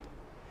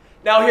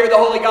Now hear the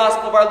holy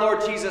gospel of our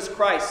Lord Jesus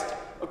Christ,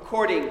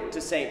 according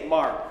to St.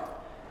 Mark.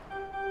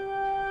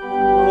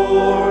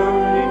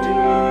 Glory to you,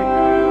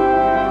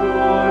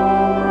 Lord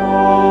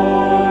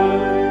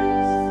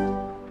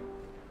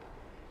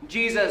Christ.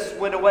 Jesus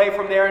went away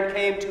from there and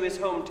came to his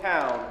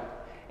hometown,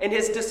 and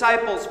his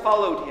disciples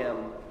followed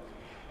him.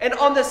 And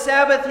on the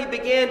Sabbath he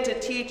began to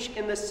teach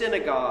in the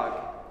synagogue,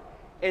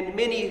 and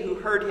many who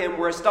heard him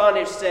were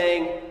astonished,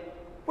 saying,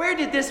 "Where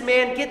did this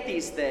man get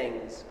these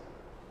things?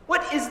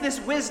 What is this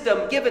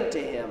wisdom given to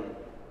him?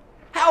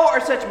 How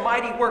are such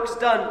mighty works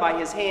done by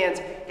his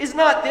hands? Is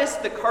not this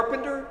the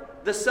carpenter,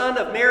 the son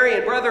of Mary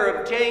and brother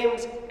of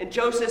James and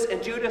Joseph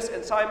and Judas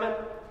and Simon?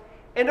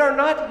 And are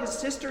not his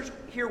sisters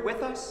here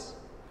with us?"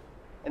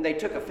 And they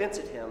took offense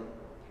at him.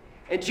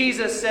 And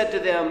Jesus said to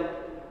them,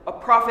 "A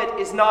prophet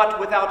is not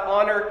without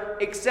honor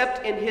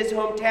except in his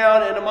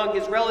hometown and among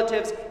his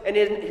relatives and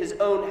in his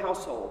own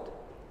household."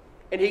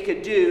 And he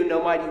could do no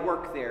mighty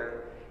work there,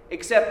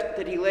 except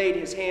that he laid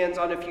his hands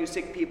on a few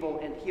sick people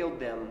and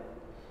healed them.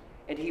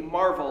 And he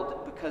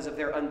marveled because of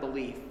their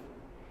unbelief.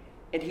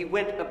 And he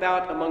went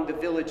about among the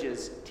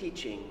villages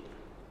teaching.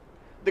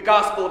 The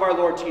gospel of our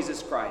Lord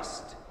Jesus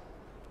Christ.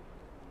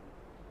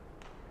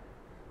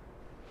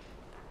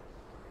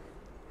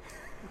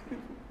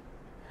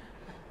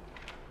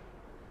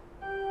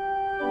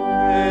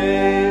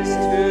 Praise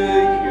to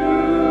you,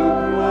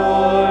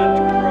 Lord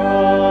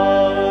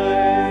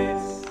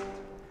Christ.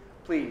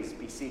 Please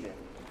be seated.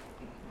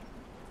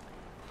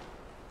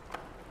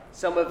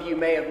 Some of you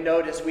may have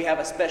noticed we have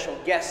a special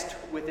guest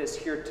with us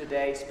here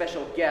today.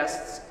 Special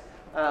guests.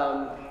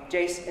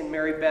 Jace and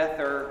Mary Beth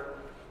are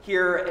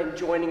here and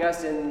joining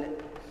us,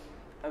 and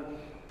I'm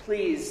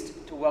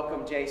pleased to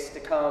welcome Jace to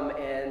come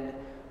and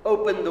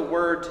open the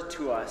word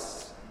to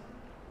us.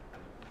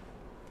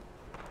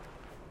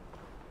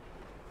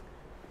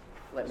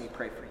 Let me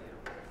pray for you.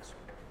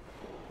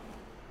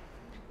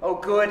 Oh,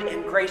 good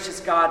and gracious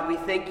God, we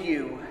thank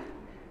you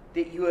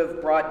that you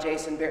have brought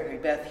Jace and Mary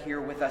Beth here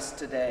with us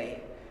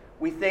today.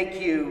 We thank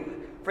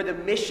you for the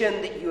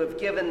mission that you have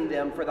given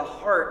them, for the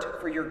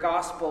heart, for your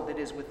gospel that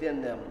is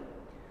within them.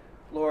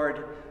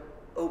 Lord,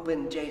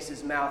 open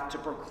Jace's mouth to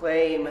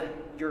proclaim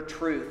your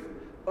truth.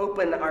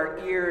 Open our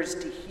ears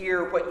to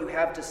hear what you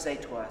have to say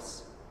to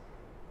us.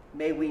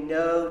 May we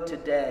know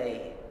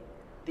today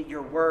that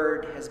your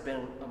word has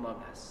been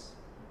among us.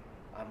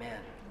 Amen.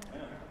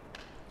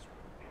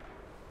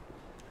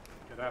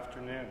 Good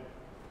afternoon.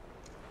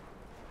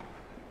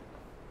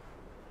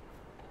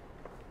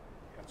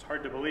 It's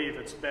hard to believe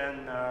it's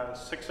been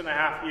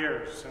 6.5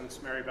 years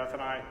since Mary Beth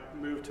and I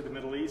moved to the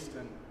Middle East,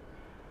 and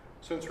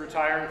since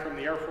retiring from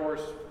the Air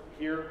Force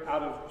here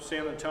out of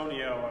San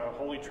Antonio,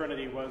 Holy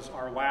Trinity was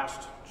our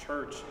last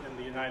church in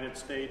the United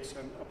States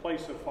and a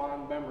place of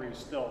fond memories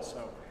still.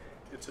 So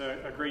it's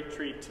a great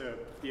treat to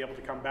be able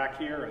to come back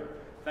here. And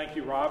thank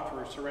you, Rob,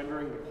 for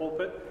surrendering the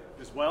pulpit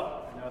as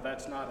well. I know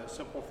that's not a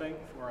simple thing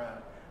for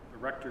a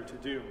rector to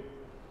do.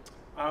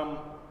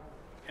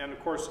 And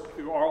of course,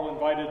 you're all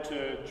invited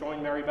to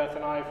join Mary Beth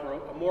and I for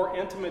a more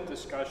intimate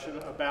discussion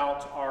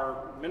about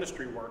our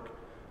ministry work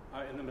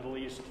in the Middle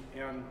East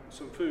and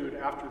some food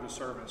after the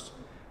service.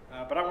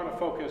 But I want to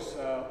focus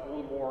a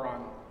little more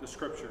on the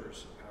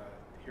scriptures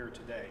here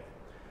today.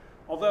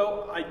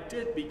 Although I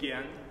did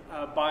begin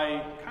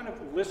by kind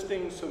of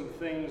listing some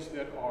things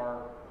that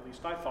are, at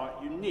least I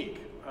thought,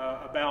 unique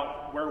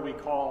about where we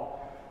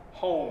call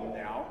home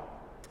now.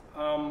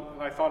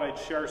 And I thought I'd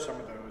share some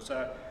of those.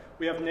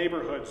 We have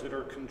neighborhoods that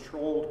are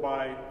controlled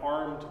by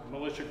armed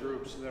militia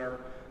groups that are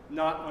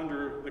not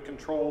under the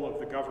control of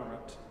the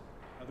government.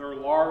 There are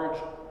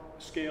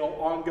large-scale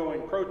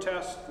ongoing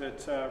protests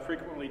that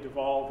frequently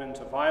devolve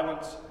into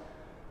violence.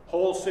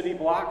 Whole city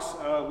blocks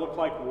look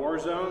like war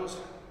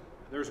zones.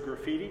 There's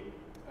graffiti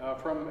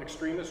from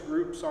extremist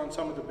groups on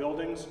some of the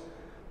buildings.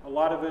 A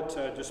lot of it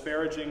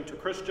disparaging to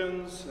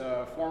Christians,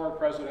 former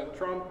President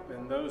Trump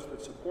and those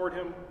that support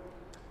him.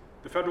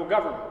 The federal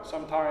government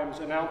sometimes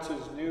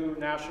announces new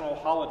national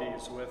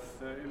holidays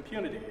with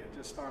impunity,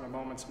 just on a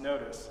moment's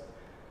notice.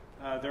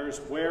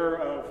 There's wear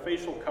of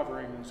facial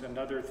coverings and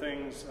other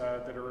things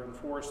that are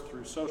enforced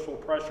through social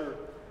pressure.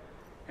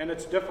 And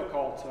it's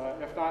difficult,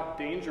 if not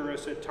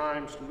dangerous at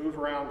times, to move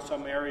around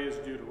some areas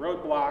due to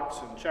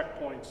roadblocks and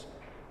checkpoints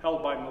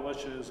held by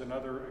militias and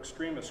other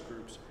extremist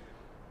groups.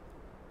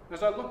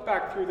 As I look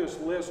back through this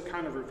list,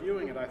 kind of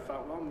reviewing it, I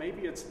thought, well,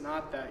 maybe it's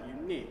not that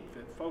unique,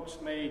 that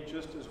folks may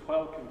just as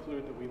well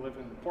conclude that we live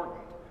in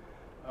Portland,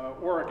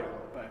 Oregon,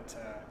 but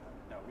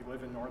no, we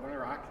live in northern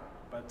Iraq,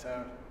 but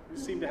we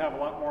seem to have a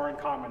lot more in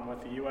common with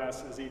the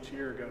U.S. as each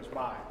year goes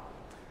by.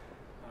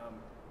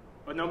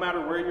 But no matter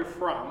where you're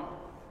from,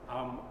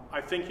 I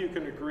think you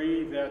can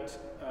agree that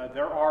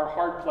there are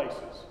hard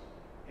places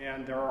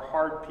and there are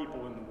hard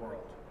people in the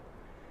world.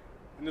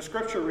 And the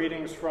scripture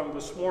readings from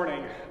this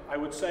morning, I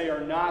would say, are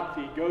not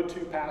the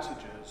go-to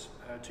passages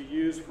to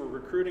use for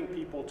recruiting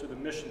people to the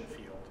mission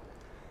field,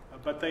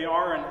 but they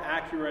are an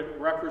accurate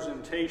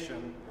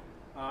representation,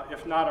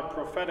 if not a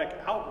prophetic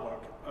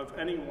outlook,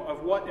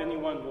 of what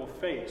anyone will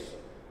face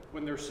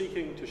when they're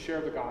seeking to share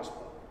the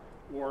gospel,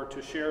 or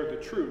to share the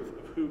truth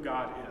of who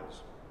God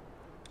is.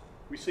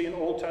 We see an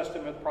Old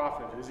Testament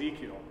prophet,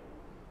 Ezekiel,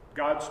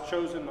 God's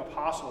chosen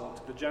apostle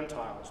to the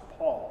Gentiles,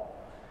 Paul,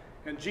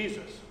 and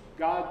Jesus,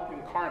 God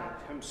incarnate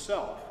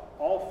himself,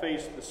 all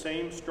faced the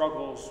same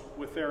struggles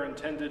with their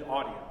intended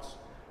audience,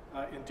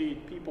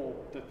 indeed,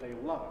 people that they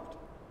loved.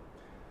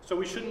 So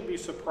we shouldn't be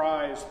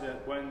surprised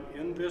that when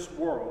in this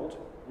world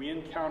we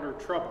encounter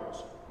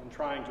troubles when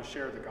trying to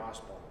share the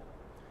gospel.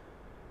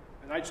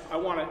 And I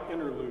want to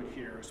interlude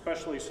here,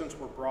 especially since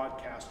we're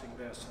broadcasting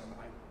this, and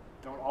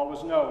I don't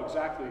always know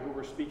exactly who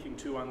we're speaking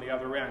to on the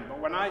other end. But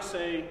when I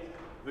say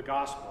the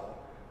gospel,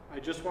 I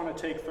just want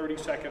to take 30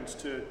 seconds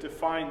to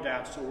define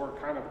that so we're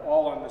kind of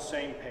all on the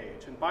same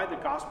page. And by the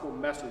gospel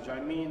message, I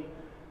mean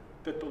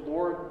that the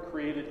Lord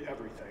created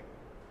everything.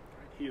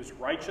 He is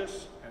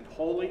righteous and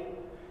holy.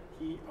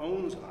 He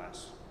owns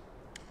us.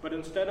 But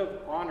instead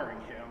of honoring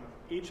him,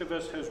 each of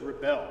us has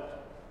rebelled.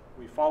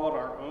 We followed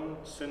our own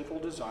sinful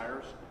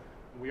desires.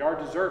 We are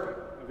deserving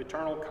of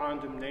eternal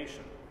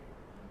condemnation.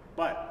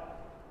 But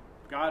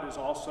God is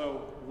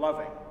also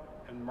loving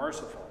and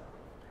merciful.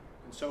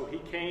 And so he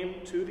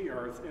came to the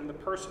earth in the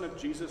person of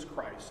Jesus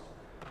Christ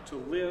to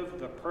live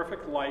the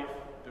perfect life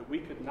that we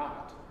could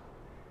not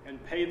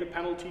and pay the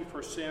penalty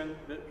for sin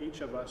that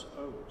each of us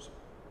owes.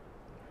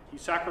 He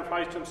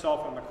sacrificed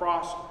himself on the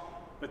cross,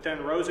 but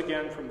then rose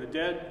again from the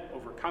dead,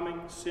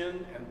 overcoming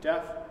sin and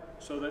death,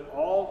 so that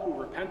all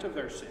who repent of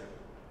their sin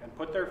and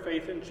put their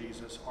faith in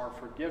Jesus are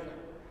forgiven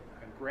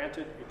and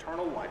granted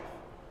eternal life,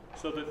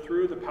 so that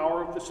through the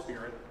power of the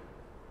Spirit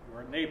you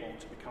are enabled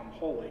to become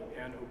holy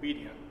and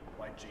obedient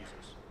like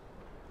Jesus.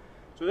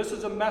 So this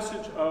is a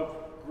message of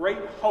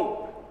great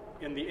hope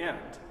in the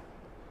end,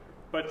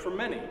 but for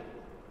many,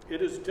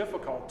 it is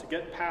difficult to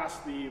get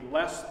past the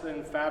less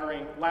than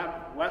flattering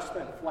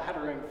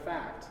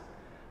fact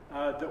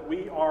that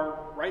we are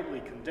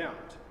rightly condemned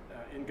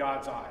in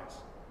God's eyes.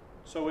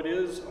 So it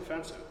is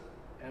offensive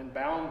and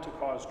bound to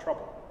cause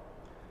trouble.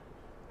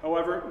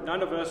 However,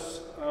 none of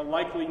us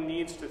likely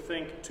needs to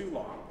think too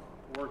long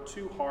or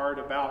too hard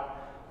about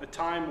a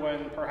time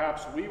when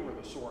perhaps we were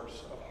the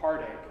source of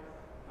heartache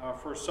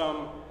for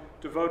some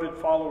devoted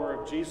follower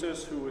of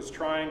Jesus who was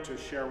trying to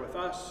share with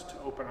us, to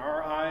open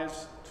our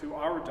eyes to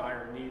our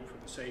dire need for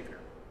the Savior.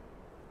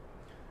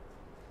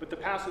 But the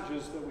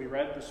passages that we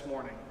read this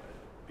morning,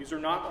 these are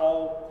not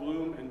all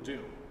gloom and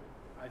doom.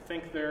 I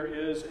think there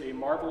is a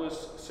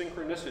marvelous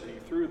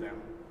synchronicity through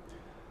them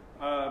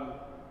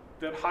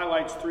that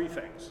highlights three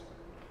things.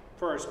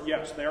 First,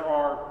 yes, there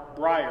are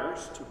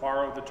briars, to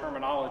borrow the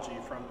terminology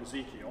from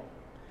Ezekiel,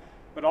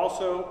 but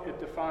also it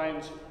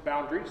defines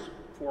boundaries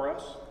for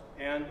us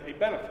and a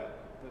benefit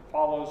that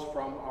follows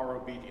from our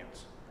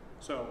obedience.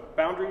 So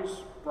boundaries,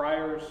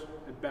 briars,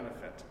 and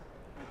benefit.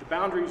 The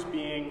boundaries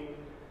being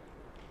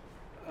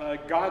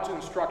God's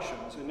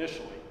instructions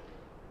initially,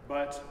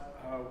 but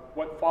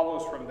what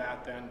follows from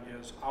that then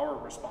is our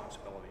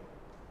responsibility.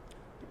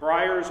 The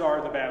briars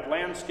are the bad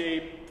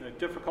landscape, the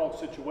difficult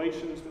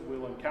situations that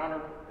we'll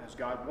encounter as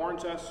God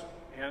warns us,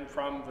 and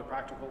from the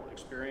practical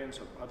experience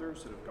of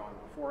others that have gone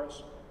before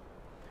us.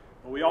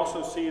 But we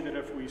also see that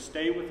if we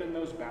stay within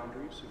those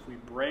boundaries, if we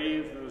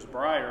brave those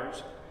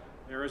briars,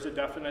 there is a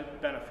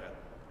definite benefit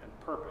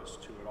and purpose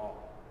to it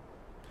all.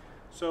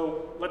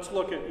 So let's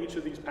look at each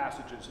of these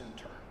passages in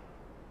turn.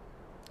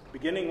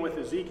 Beginning with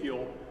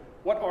Ezekiel,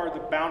 what are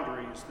the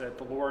boundaries that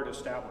the Lord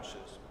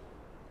establishes?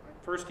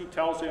 First, he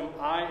tells him,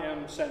 I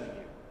am sending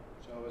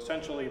you. So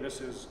essentially,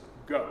 this is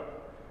go.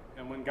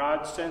 And when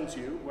God sends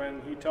you,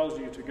 when he tells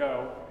you to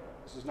go,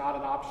 this is not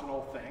an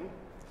optional thing.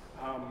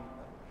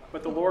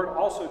 But the Lord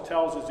also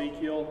tells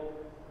Ezekiel,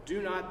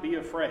 do not be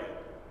afraid.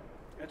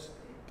 It's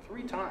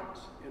 3 times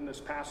in this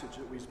passage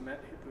that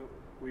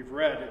we've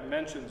read, it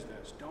mentions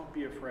this, don't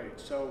be afraid.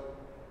 So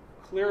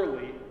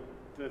clearly,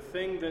 the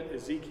thing that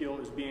Ezekiel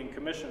is being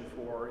commissioned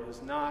for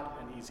is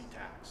not an easy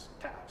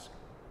task.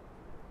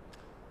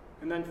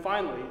 And then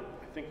finally,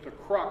 I think the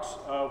crux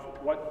of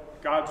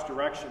what God's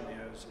direction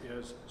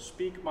is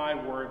speak my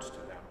words to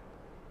them.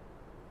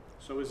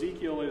 So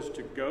Ezekiel is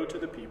to go to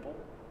the people,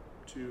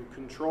 to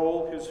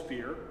control his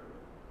fear,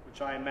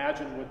 which I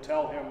imagine would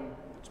tell him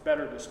it's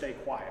better to stay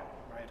quiet,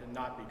 right, and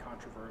not be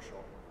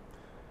controversial.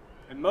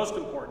 And most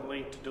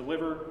importantly, to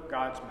deliver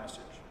God's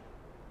message.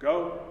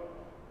 Go,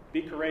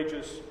 be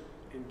courageous,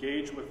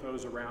 engage with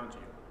those around you.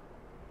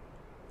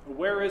 But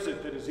where is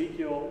it that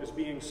Ezekiel is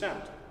being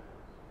sent?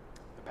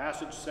 The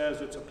passage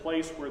says it's a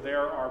place where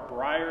there are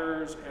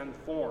briars and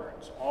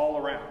thorns all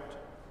around,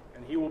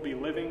 and he will be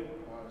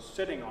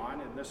sitting on,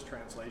 in this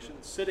translation,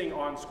 sitting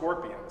on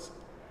scorpions.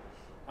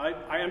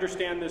 I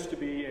understand this to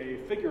be a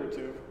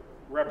figurative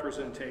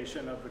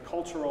representation of the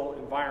cultural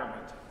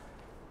environment,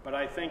 but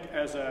I think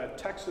as a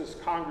Texas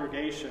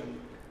congregation,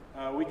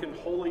 we can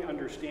wholly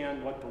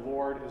understand what the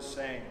Lord is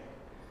saying.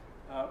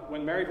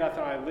 When Mary Beth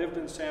and I lived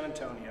in San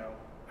Antonio,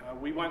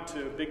 we went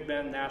to Big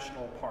Bend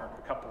National Park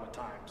a couple of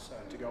times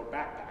to go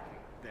backpacking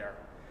there.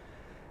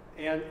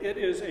 And it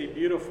is a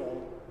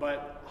beautiful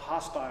but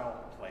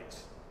hostile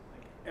place.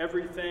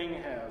 Everything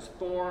has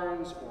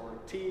thorns or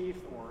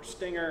teeth or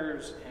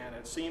stingers, and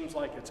it seems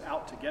like it's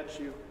out to get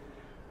you.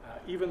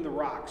 Even the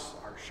rocks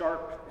are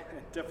sharp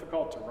and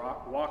difficult to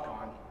walk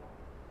on.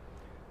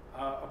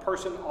 A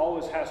person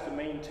always has to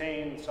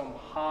maintain some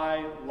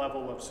high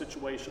level of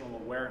situational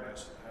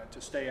awareness to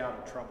stay out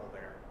of trouble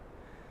there.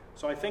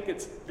 So I think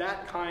it's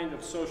that kind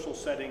of social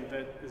setting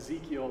that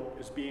Ezekiel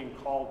is being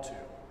called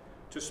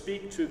to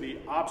speak to the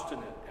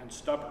obstinate and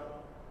stubborn,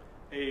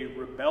 a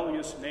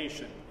rebellious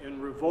nation in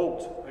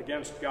revolt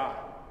against God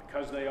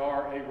because they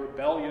are a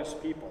rebellious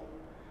people.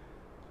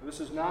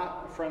 This is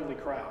not a friendly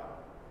crowd.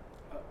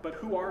 But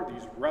who are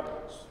these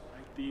rebels,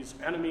 right? These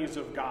enemies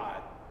of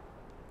God?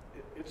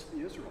 It's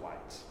the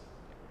Israelites,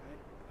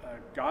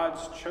 right?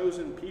 God's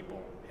chosen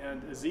people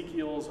and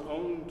Ezekiel's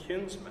own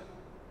kinsmen.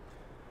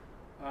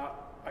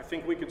 I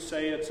think we could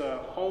say it's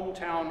a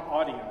hometown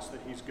audience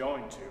that he's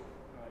going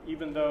to,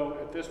 even though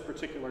at this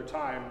particular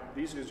time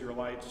these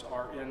Israelites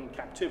are in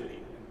captivity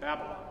in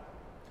Babylon,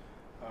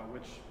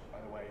 which, by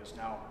the way, is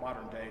now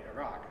modern-day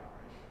Iraq.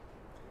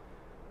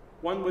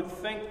 One would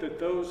think that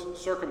those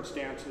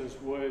circumstances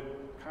would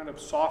kind of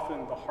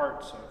soften the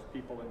hearts of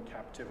people in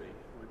captivity.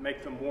 It would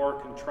make them more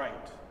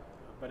contrite.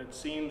 But it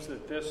seems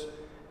that this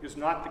is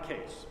not the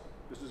case.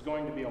 This is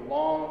going to be a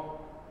long,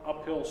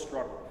 uphill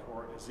struggle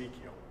for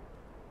Ezekiel.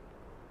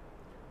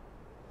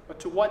 But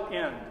to what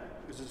end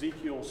is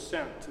Ezekiel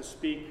sent to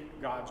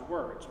speak God's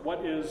words?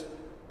 What is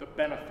the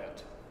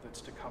benefit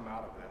that's to come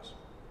out of this?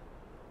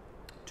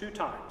 2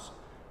 times,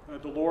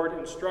 the Lord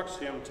instructs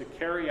him to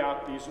carry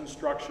out these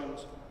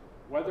instructions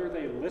whether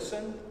they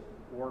listen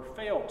or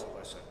fail to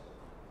listen.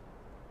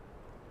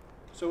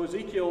 So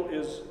Ezekiel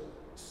is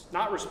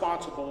not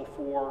responsible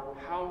for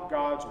how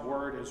God's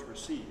word is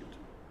received,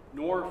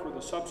 nor for the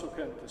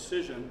subsequent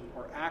decision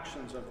or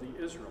actions of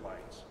the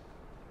Israelites.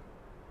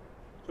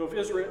 So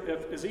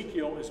if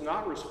Ezekiel is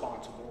not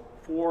responsible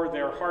for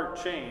their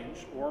heart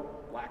change or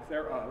lack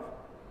thereof,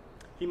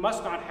 he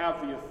must not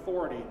have the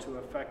authority to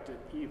effect it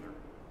either.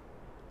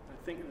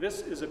 I think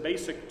this is a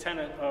basic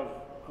tenet of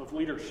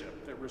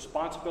leadership, that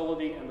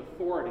responsibility and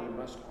authority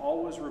must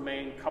always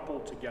remain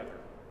coupled together.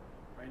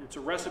 Right? It's a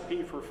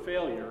recipe for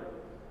failure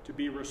to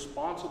be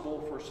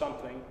responsible for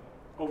something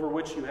over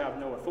which you have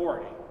no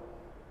authority.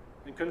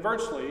 And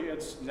conversely,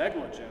 it's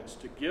negligence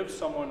to give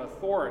someone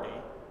authority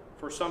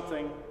for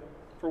something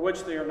for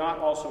which they are not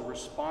also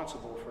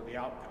responsible for the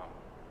outcome.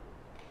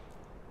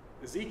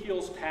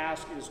 Ezekiel's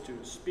task is to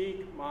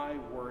speak my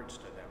words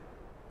to them.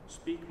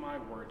 Speak my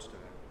words to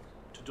them.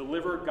 To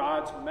deliver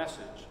God's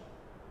message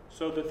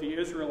so that the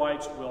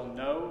Israelites will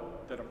know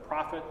that a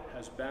prophet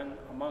has been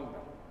among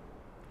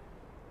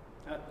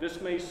them. This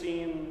may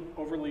seem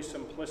overly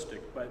simplistic,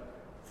 but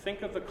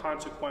think of the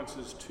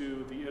consequences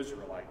to the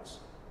Israelites.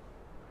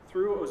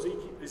 Through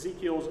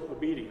Ezekiel's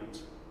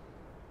obedience,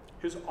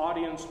 his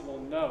audience will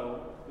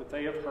know that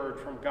they have heard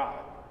from God.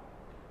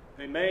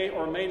 They may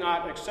or may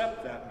not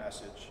accept that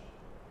message,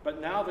 but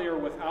now they are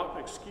without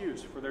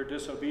excuse for their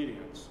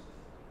disobedience.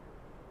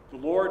 The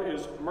Lord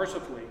is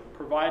mercifully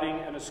providing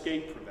an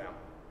escape for them,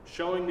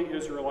 showing the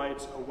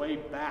Israelites a way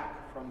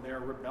back from their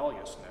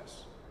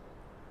rebelliousness.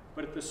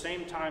 But at the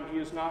same time, he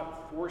is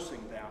not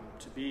forcing them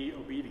to be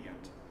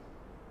obedient.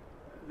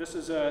 This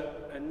is a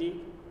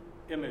neat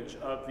image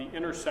of the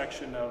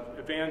intersection of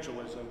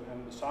evangelism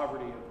and the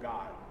sovereignty of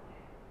God,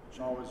 which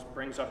always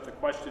brings up the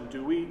question,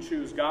 do we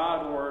choose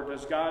God or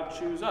does God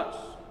choose us?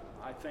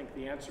 I think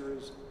the answer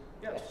is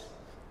yes.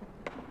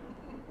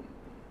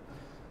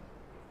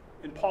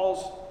 In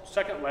Paul's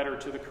second letter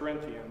to the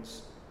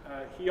Corinthians,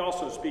 he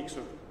also speaks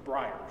of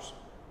briars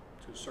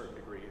to a certain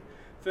degree,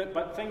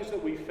 but things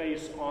that we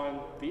face on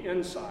the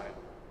inside,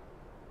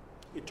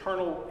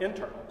 internal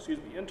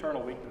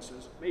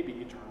weaknesses, maybe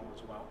eternal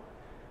as well,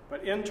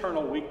 but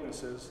internal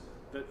weaknesses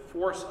that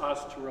force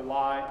us to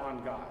rely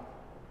on God.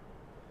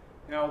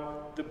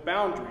 Now, the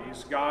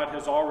boundaries God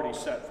has already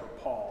set for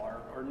Paul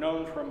are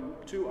known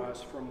to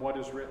us from what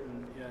is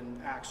written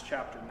in Acts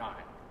chapter 9. Right?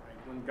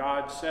 When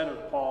God said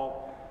of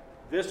Paul,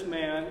 "This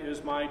man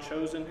is my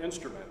chosen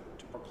instrument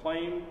to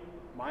proclaim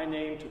my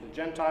name to the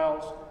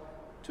Gentiles,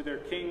 to their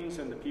kings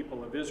and the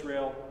people of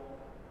Israel.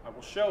 I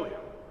will show him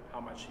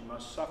how much he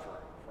must suffer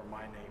for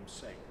my name's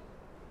sake."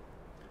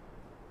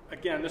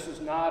 Again, this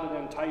is not an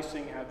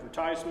enticing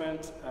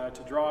advertisement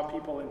to draw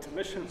people into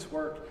missions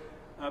work,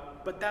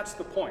 but that's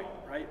the point,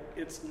 right?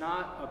 It's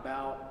not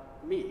about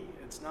me.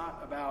 It's not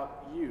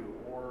about you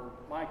or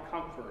my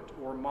comfort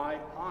or my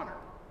honor.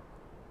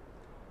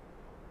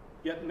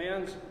 Yet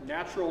man's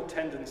natural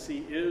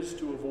tendency is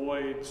to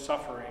avoid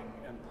suffering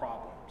and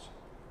problems.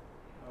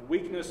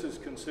 Weakness is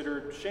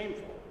considered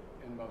shameful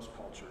in most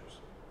cultures.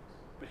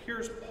 But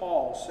here's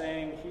Paul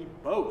saying he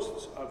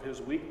boasts of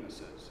his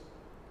weaknesses.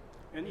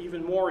 And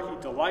even more, he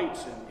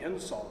delights in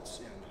insults,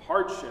 in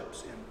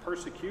hardships, in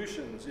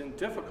persecutions, in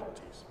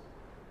difficulties.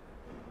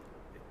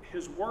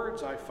 His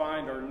words, I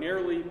find, are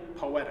nearly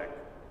poetic,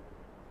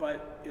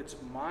 but it's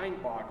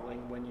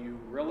mind-boggling when you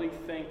really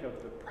think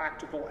of the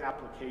practical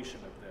application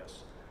of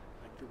this,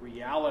 like the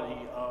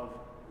reality of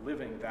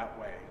living that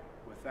way,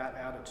 with that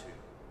attitude.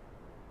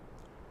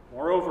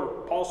 Moreover,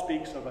 Paul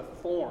speaks of a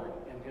thorn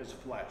in his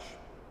flesh,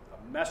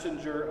 a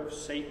messenger of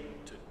Satan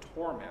to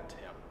torment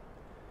him.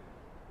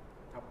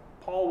 Now,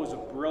 Paul was a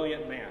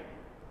brilliant man.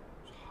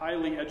 He was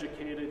highly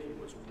educated.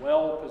 He was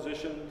well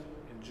positioned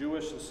in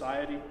Jewish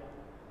society.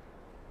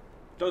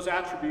 Those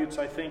attributes,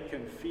 I think,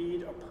 can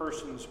feed a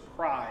person's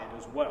pride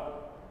as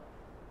well.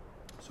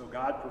 So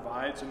God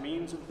provides a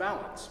means of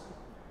balance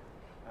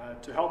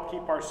to help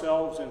keep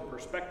ourselves in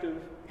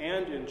perspective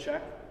and in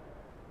check.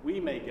 We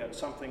may get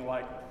something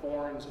like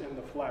thorns in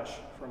the flesh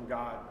from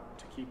God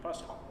to keep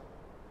us humble.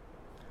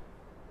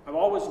 I've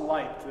always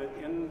liked that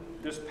in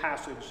this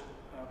passage,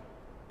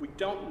 we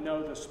don't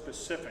know the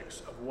specifics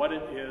of what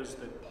it is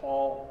that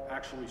Paul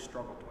actually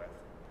struggled with.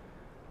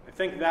 I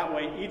think that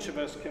way each of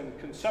us can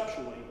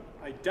conceptually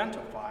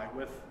identify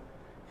with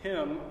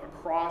him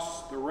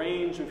across the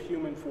range of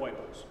human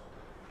foibles.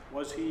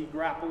 Was he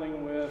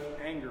grappling with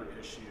anger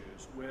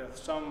issues, with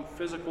some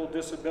physical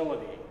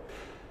disability,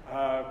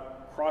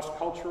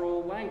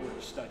 cross-cultural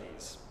language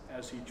studies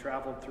as he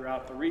traveled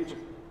throughout the region?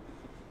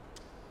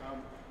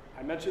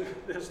 I mentioned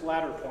this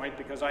latter point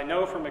because I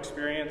know from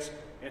experience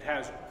it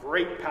has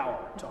great power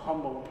to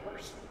humble a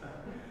person.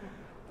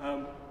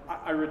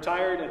 I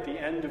retired at the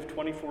end of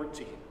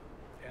 2014,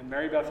 and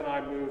Mary Beth and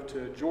I moved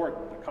to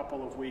Jordan a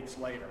couple of weeks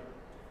later.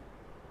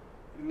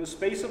 In the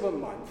space of a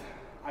month,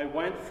 I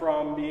went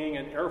from being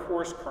an Air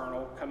Force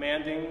colonel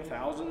commanding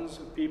thousands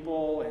of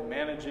people and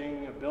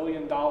managing $1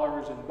 billion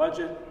in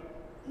budget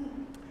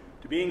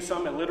to being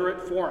some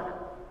illiterate foreigner,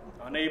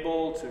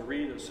 unable to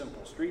read a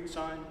simple street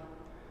sign.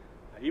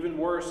 Even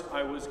worse,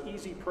 I was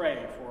easy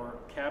prey for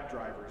cab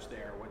drivers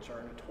there, which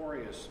are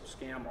notorious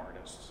scam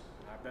artists.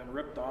 I've been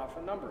ripped off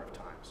a number of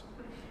times.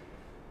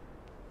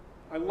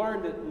 I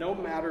learned that no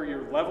matter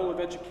your level of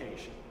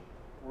education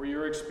or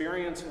your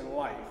experience in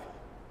life,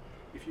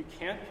 if you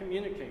can't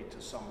communicate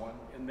to someone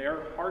in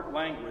their heart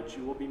language,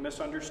 you will be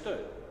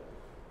misunderstood,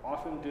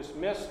 often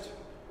dismissed,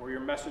 or your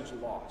message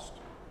lost.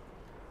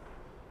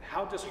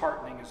 How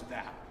disheartening is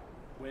that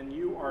when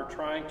you are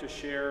trying to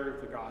share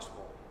the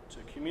gospel, to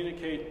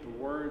communicate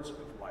the words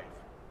of life?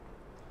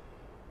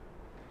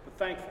 But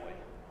thankfully,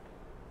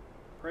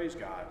 praise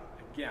God,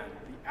 again,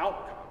 the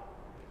outcome,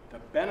 the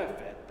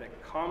benefit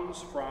that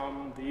comes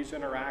from these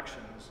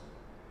interactions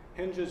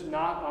hinges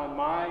not on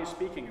my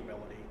speaking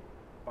ability,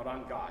 but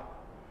on God.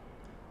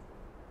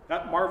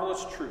 That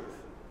marvelous truth,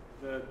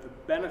 the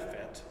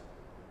benefit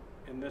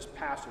in this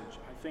passage,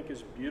 I think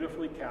is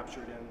beautifully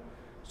captured in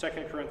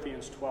 2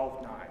 Corinthians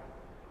 12:9.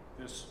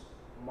 This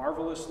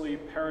marvelously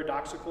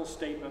paradoxical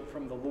statement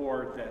from the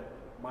Lord that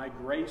my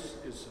grace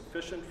is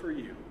sufficient for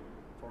you,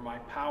 for my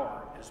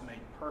power is made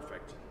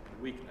perfect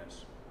in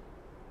weakness.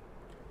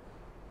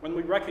 When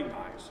we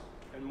recognize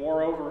and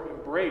moreover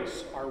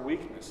embrace our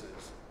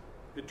weaknesses,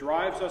 it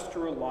drives us to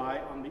rely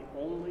on the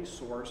only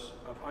source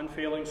of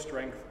unfailing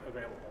strength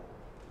available,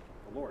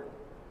 the Lord.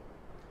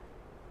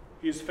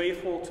 He is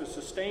faithful to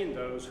sustain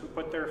those who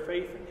put their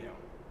faith in him.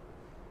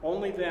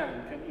 Only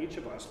then can each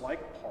of us,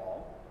 like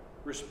Paul,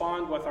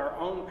 respond with our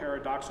own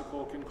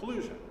paradoxical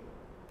conclusion: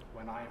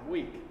 when I am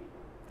weak,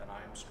 then I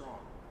am strong.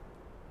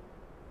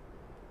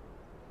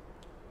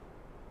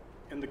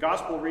 In the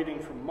gospel reading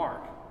from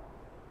Mark,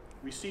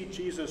 we see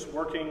Jesus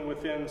working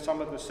within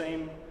some of the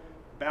same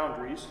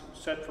boundaries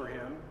set for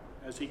him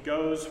as he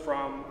goes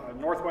from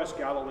northwest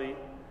Galilee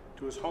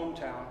to his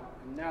hometown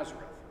in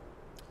Nazareth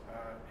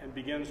and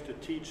begins to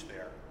teach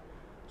there.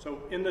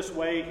 So in this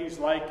way, he's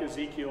like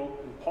Ezekiel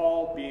and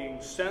Paul,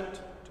 being sent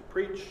to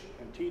preach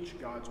and teach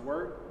God's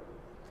word.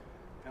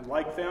 And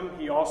like them,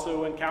 he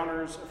also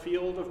encounters a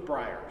field of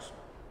briars.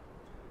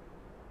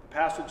 The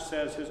passage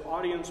says his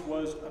audience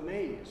was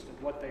amazed at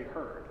what they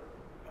heard,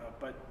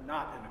 but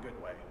not in a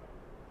good way.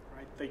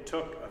 Right? They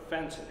took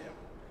offense at him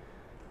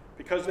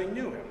because they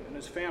knew him and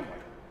his family.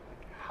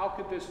 How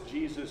could this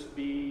Jesus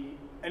be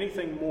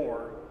anything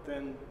more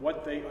than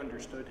what they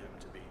understood him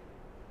to be?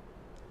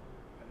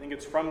 I think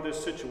it's from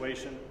this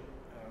situation,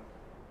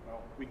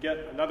 we get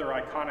another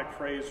iconic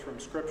phrase from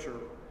Scripture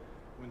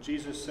when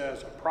Jesus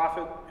says, "A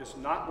prophet is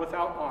not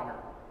without honor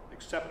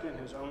except in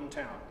his own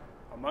town,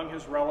 among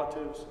his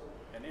relatives,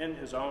 and in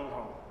his own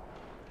home."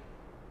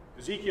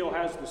 Ezekiel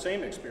has the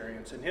same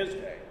experience in his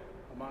day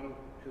among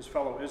his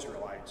fellow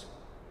Israelites.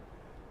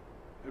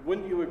 But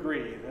wouldn't you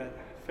agree that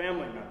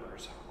family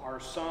members are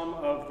some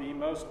of the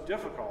most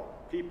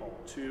difficult people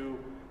to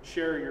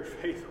share your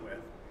faith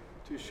with,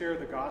 to share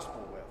the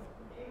gospel with?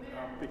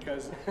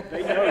 Because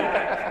they know you.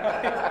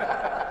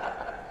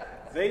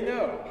 They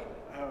know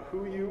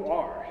who you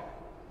are.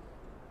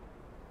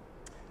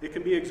 It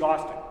can be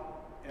exhausting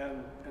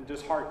and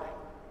disheartening.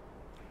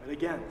 But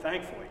again,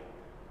 thankfully,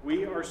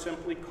 we are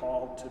simply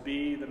called to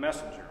be the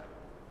messenger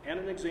and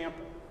an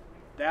example.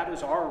 That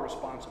is our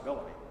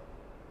responsibility,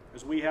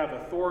 as we have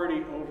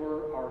authority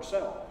over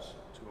ourselves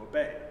to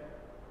obey.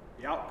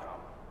 The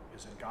outcome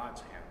is in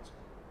God's hands.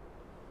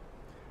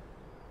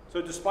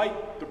 So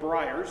despite the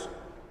Briars,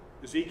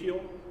 Ezekiel,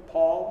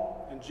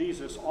 Paul, and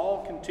Jesus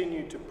all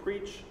continue to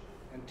preach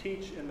and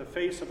teach in the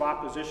face of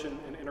opposition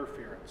and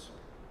interference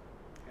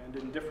and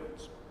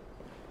indifference.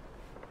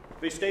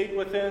 They stayed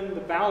within the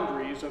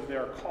boundaries of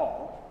their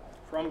call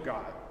from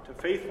God to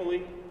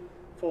faithfully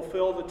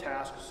fulfill the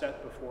task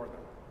set before them.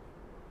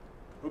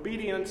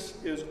 Obedience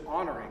is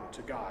honoring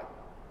to God,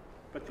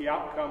 but the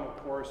outcome, of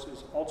course,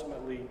 is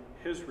ultimately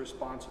his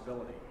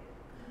responsibility.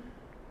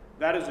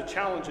 That is a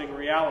challenging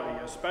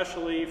reality,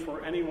 especially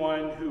for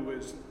anyone who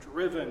is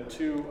driven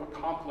to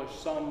accomplish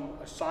some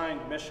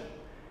assigned mission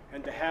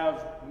and to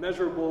have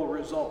measurable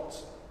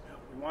results.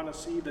 We want to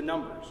see the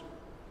numbers.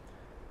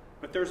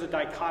 But there's a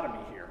dichotomy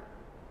here.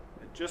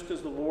 That just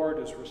as the Lord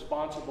is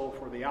responsible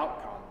for the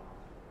outcome,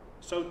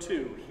 so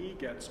too he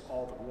gets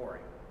all the glory,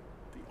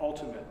 the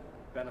ultimate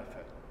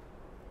benefit.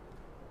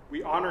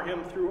 We honor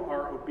him through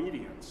our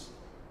obedience,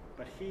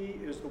 but he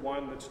is the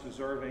one that's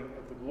deserving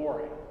of the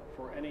glory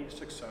for any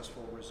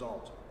successful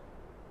result.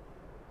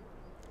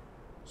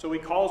 So he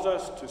calls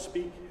us to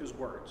speak his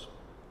words,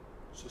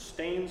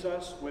 sustains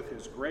us with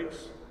his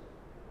grace,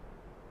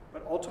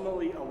 but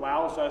ultimately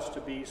allows us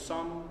to be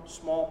some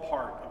small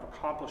part of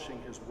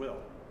accomplishing his will.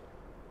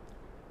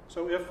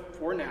 So if,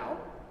 for now,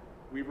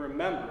 we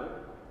remember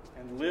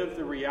and live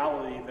the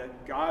reality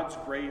that God's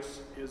grace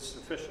is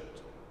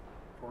sufficient,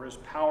 for his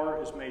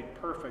power is made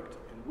perfect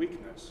in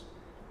weakness,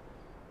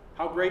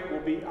 how great will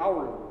be our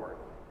reward,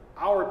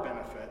 our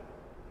benefit,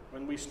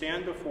 when we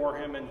stand before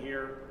him and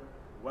hear,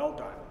 "Well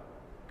done,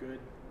 good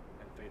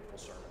and faithful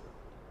servant."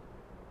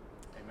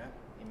 Amen.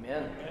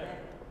 Amen.